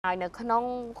Ai nè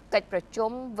không cáchประชุ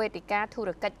มเวทีการธุร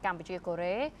กิจกัมพูชีโกเร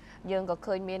ยังก็เค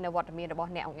ยมีในวัฒนธรรมระบบ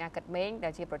แนวงานกัดเม้งแต่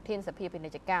ที่ประเทศสภีเป็น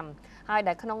กิจกรรมให้แ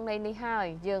ต่ขนมในนี้ให้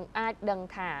ยังอาจดัง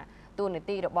ถ่าตัวใน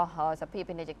ตีระบบสภีเ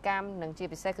ป็นกิจกรรมหนึ่งจี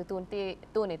พิเศษคือ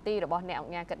ตัวในตีระบบแนว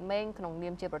งานกัดเม้งขนมเนี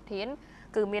ยมเชียประเทศ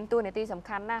คือมีตัวในตีสำ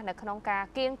คัญนะในขนมกา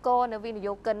เกียงโกในวินิโย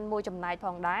กันมวยจำนายท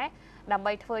องได้ดำใบ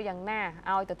เทยอย่างหน้าเ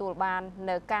อาแต่ตัวบานใน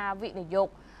กาวินิโย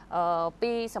ก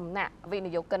ปีสำนักวิ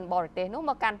นิโยกันบริเตนุ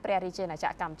มาการแปรริเจนจา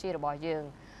กกรรมชีระบอยยืง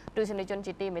ดูชนิดจน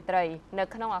จิตติเมตรัยใน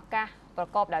ขนมอากาประ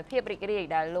กอบด้วยเพียบริกรี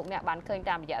ได้ลูกเนี่ยบานเคย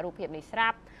ตามอย่างรูปเพียบในสรั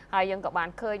บยังกับบาน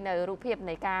เคยในรูปเพียบใ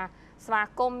นกาสวา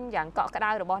กมอย่างเกาะกระดา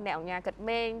ษระบอแนวงานกัดเม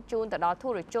งจูนแต่ดอทู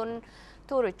ริจุน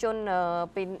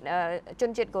เป็นจุ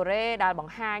นจิตโกเรได้บัง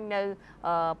หางใน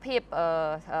เพียบ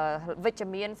วิตา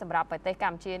มินสำหรับไปเตะกร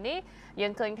รมชีนี้ยั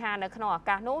งเคยทานในขนมอาก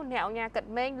าโน้แนวงานกัด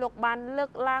เมงลูกบานเลือ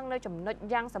กล่างในจำนวน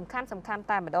ยังสำคัญแ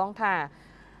ต่มาดองท่า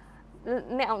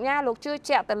แนวงานลูกชื่อแจ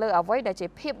กแต่เลยเอาไว้ได้จะ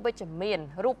เพียบวิตามิน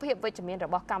รูปเพียบวิตามินระ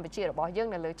บกัมพูชีระบยัง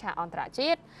ในเลยชาอันตรจิ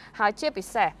ตหายเชี่ยปิ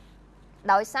เสโ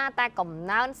ดยซาตากลม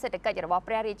น้ำเศรษฐกิจระบบแป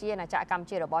รริจีนะจากกรรม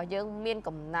ชีระบยังมีนก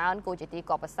ลมน้ำกูจิตี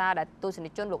กอบภาษาแต่ตูสนิ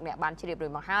จจนลูกเนี่ยบานชีริบหรื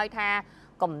อมาให้ท่า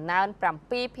กลมน้ำปรำ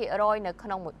ปีพิโรยในข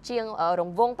นมหมดเชียงรง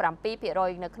วงปรำปีพิโรย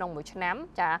ในขนมหมดชน้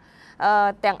ำจะ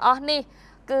แต่งอ้อนี่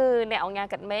คือแนวงาน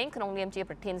กัดเม้งขนมเนียมจี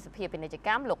ประเทศสภีเป็นกิจกร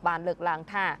รมลูกบานเลือกลาง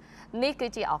ท่านี่คือ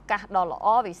จีออกกะดอล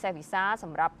อ้อวิเศษวิซาส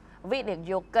ำหรับวินิโ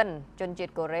ยกันจนจิต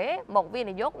โกเรหมกวิ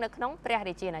นิยกในขนมแปร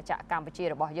ริจีนะจากกรรมชี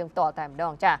ระบยังต่อแต่ดอ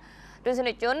งจ้าตูส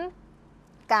นิจจน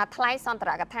การทลายสันตร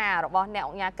กถาระบบแนว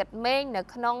งานกัดเม้งใน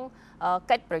ขนม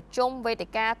กิจประชุมเวที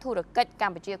การธุรกิจกั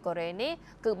มพูชีโกเรนี้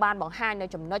คือบานบอกให้ใน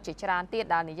จำนวนจิตรานเตี้ย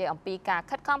ดาวนิยมปีการ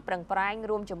คัดข้อมเปล่งปลาย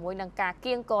รวมจมวยนังกาเ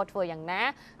กียงโกทัวอย่างน้า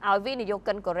เอาวินิโย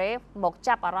กันโกเรหมก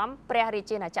จับอารมณ์แปรริ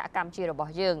จีนาจากกัมพูชีระบบ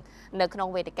ยังในขนม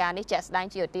เวทีการนี้จะแสดง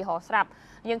จิตตีหอสรับ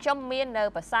ยังชมมีนใน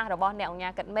ภาษาระบบแนวงา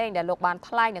นกัดเม้งแต่ลูกบานท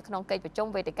ลายในขนมกิจประชุม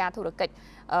เวทีการธุรกิจ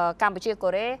กัมพูชีโก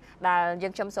เรแต่ยั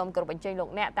งชมสมกรุบเป็นใจลูก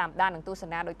แน่ตามด้านหนังตู้ส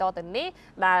นาโดยต่อแต่นี้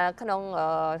แต่ขนม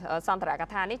สันตรก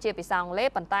ถานี้เจียปิสังเล่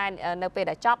ปันใต้ในเปไ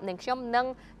ด้จับหนึ่งชั่วนึง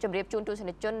จำเรียบจูนตูส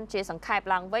นิจจนเจียสังขายพ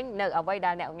ลังไว้เนื้อเอาไว้ไ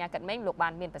ด้แนวงานกัดเม้งลูกบา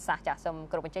นมีนภาษาจากสม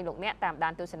กรุบเป็นใจลูกแน่ตามด้า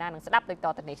นตู้สนาหนังสดับโดยต่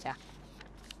อแต่นี้จ้ะ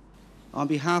On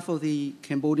behalf of the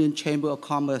Cambodian Chamber of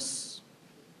Commerce,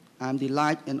 I am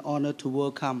delighted and honored to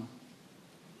welcome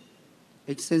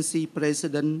Excellency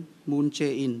President Moon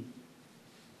Jae-in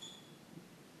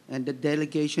and the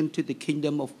delegation to the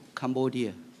Kingdom of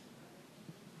Cambodia.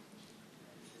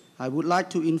 I would like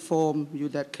to inform you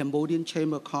that Cambodian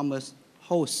Chamber of Commerce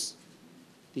hosts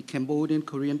the Cambodian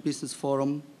Korean Business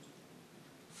Forum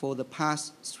for the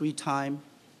past 3 times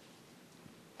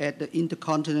at the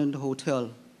Intercontinental Hotel,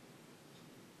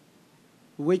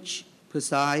 which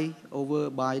presided over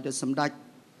by the Samdech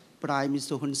Prime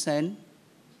Minister Hun Sen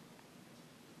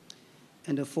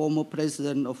and the former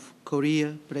President of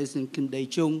Korea, President Kim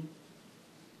Dae-jung,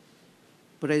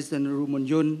 President Roh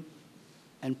Moo-hyun,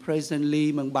 and President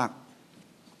Lee Myung-bak.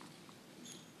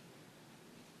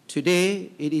 Today,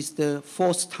 it is the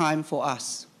 4th time for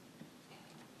us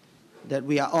that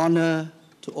we are honored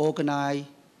to organize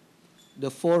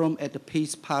the forum at the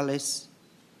Peace Palace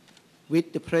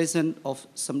with the presence of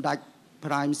Samdech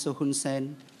Prime Minister Hun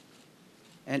Sen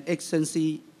and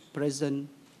Excellency President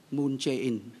Moon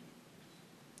Jae-in.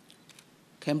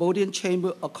 Cambodian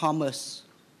Chamber of Commerce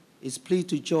is pleased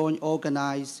to join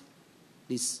organize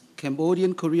this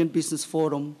Cambodian Korean Business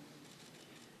Forum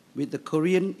with the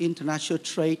Korean International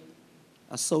Trade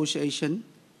Association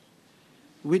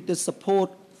with the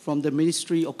support from the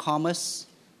Ministry of Commerce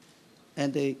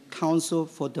and the Council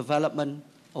for Development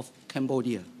of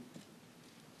Cambodia.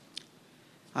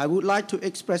 I would like to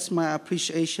express my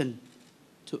appreciation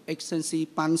to Excellency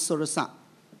Pan Sorasak,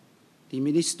 the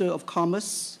Minister of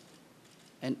Commerce,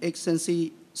 and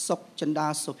Excellency Sok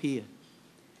Chanda Sophia,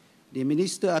 the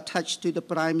Minister attached to the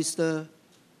Prime Minister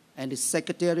and the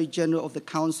Secretary General of the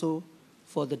Council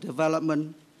for the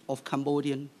Development of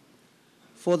Cambodia,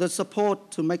 for the support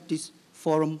to make this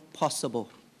forum possible.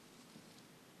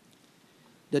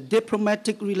 The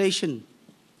diplomatic relation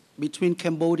between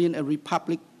Cambodia and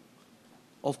Republic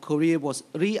of Korea was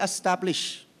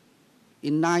re-established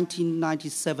in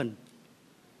 1997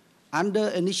 under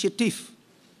initiative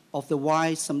of the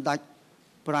wise Samdech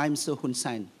Prime Minister Hun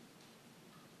Sen.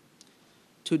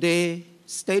 Today,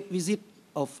 state visit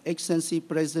of Excellency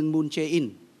President Moon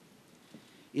Jae-in,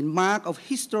 in mark of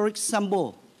historic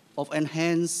symbol of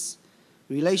enhanced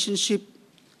relationship,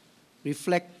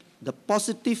 reflect the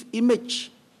positive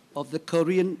image of the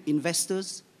Korean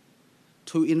investors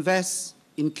to invest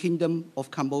in Kingdom of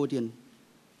Cambodia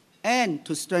and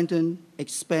to strengthen,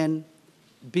 expand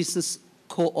business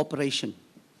cooperation.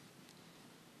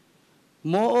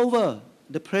 Moreover,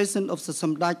 the presence of the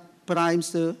Samdech Prime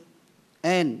Minister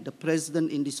and the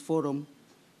President in this forum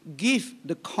give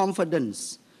the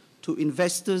confidence to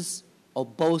investors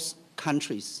of both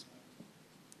countries.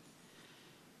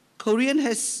 Korea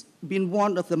has been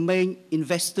one of the main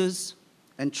investors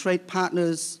and trade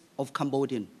partners of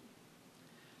Cambodia.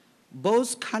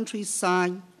 Both countries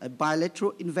signed a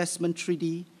bilateral investment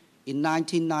treaty in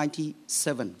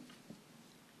 1997.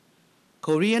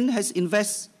 Korea has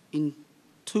invested in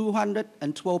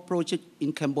 212 projects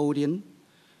in Cambodia,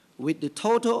 with the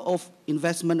total of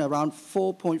investment around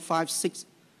 4.56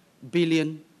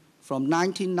 billion from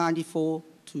 1994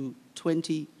 to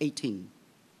 2018.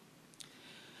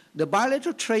 The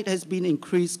bilateral trade has been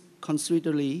increased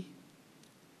considerably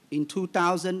in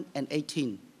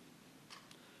 2018.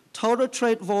 Total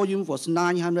trade volume was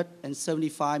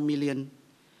 975 million,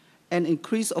 an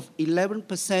increase of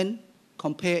 11%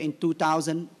 compared in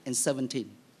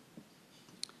 2017.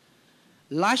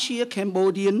 Last year,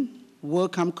 Cambodian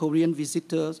welcomed Korean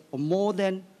visitors of more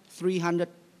than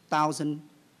 300,000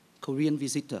 Korean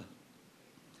visitors.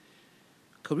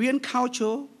 Korean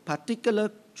culture,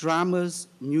 particularly dramas,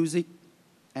 music,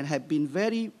 and have been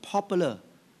very popular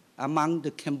among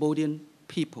the Cambodian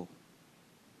people.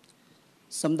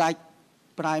 Samdech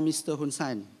Prime Minister Hun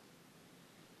Sen,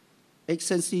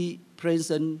 Excellency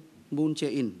President Moon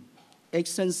Jae-in,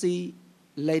 Excellency,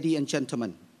 ladies and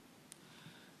gentlemen,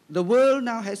 the world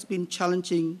now has been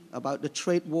challenging about the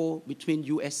trade war between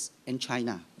US and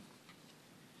China.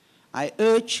 I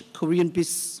urge Korean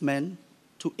businessmen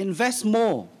to invest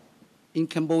more in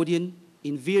Cambodia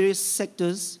in various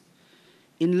sectors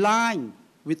in line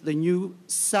with the new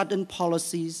Southern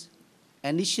policies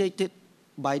initiated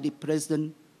by the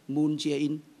President Moon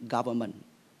Jae-in government.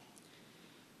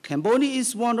 Cambodia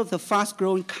is one of the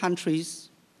fast-growing countries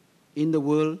in the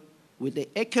world with the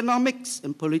economics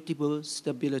and political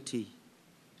stability.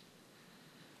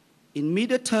 In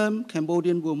medium term,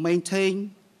 Cambodia will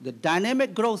maintain the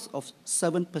dynamic growth of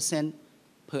 7%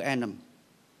 per annum.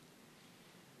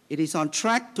 It is on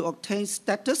track to obtain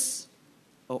status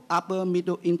of upper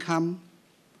middle income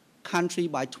country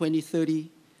by 2030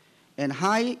 and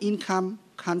high income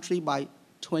country by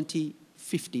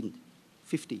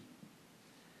 2050.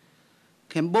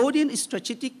 Cambodia is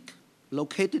strategic,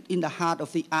 located in the heart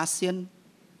of the ASEAN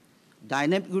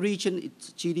dynamic region,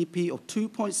 its GDP of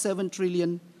 2.7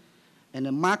 trillion and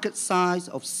a market size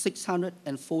of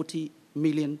 640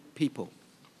 million people.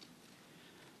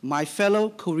 My fellow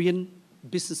Korean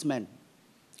businessmen,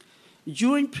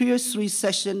 during previous 3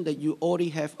 sessions that you already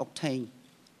have obtained,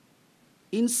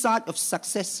 insight of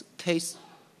success case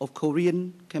of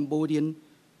Korean-Cambodian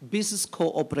business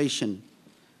cooperation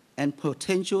and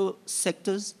potential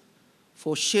sectors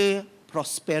for shared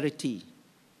prosperity.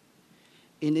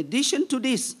 In addition to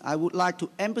this, I would like to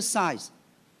emphasize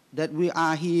that we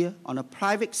are here on a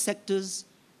private sectors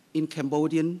in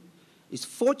Cambodia is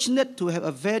fortunate to have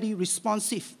a very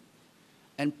responsive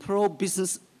and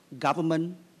pro-business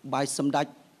government by Samdech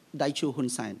Daicho Hun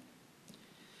Sen.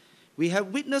 We have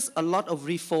witnessed a lot of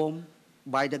reform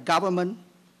by the government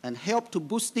and helped to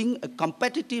boosting a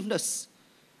competitiveness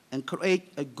and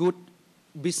create a good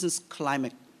business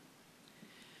climate.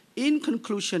 In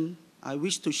conclusion, I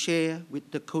wish to share with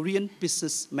the Korean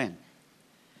businessmen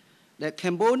that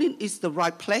Cambodia is the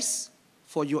right place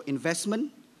for your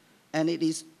investment, and it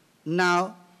is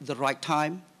now the right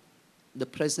time the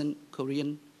President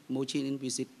Korean Moon Jae-in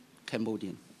visit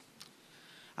Cambodia.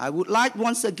 I would like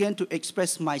once again to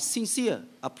express my sincere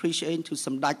appreciation to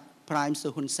Samdech Prime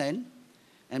Minister Hun Sen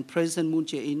and President Moon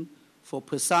Jae-in for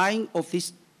presiding of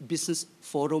this business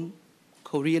forum,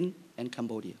 Korean and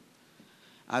Cambodia.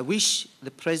 I wish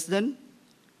the President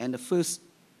and the First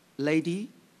Lady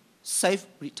safe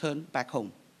return back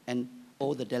home and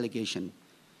all the delegation.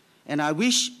 And I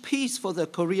wish peace for the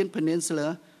Korean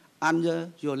Peninsula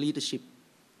under your leadership.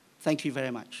 Thank you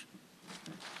very much.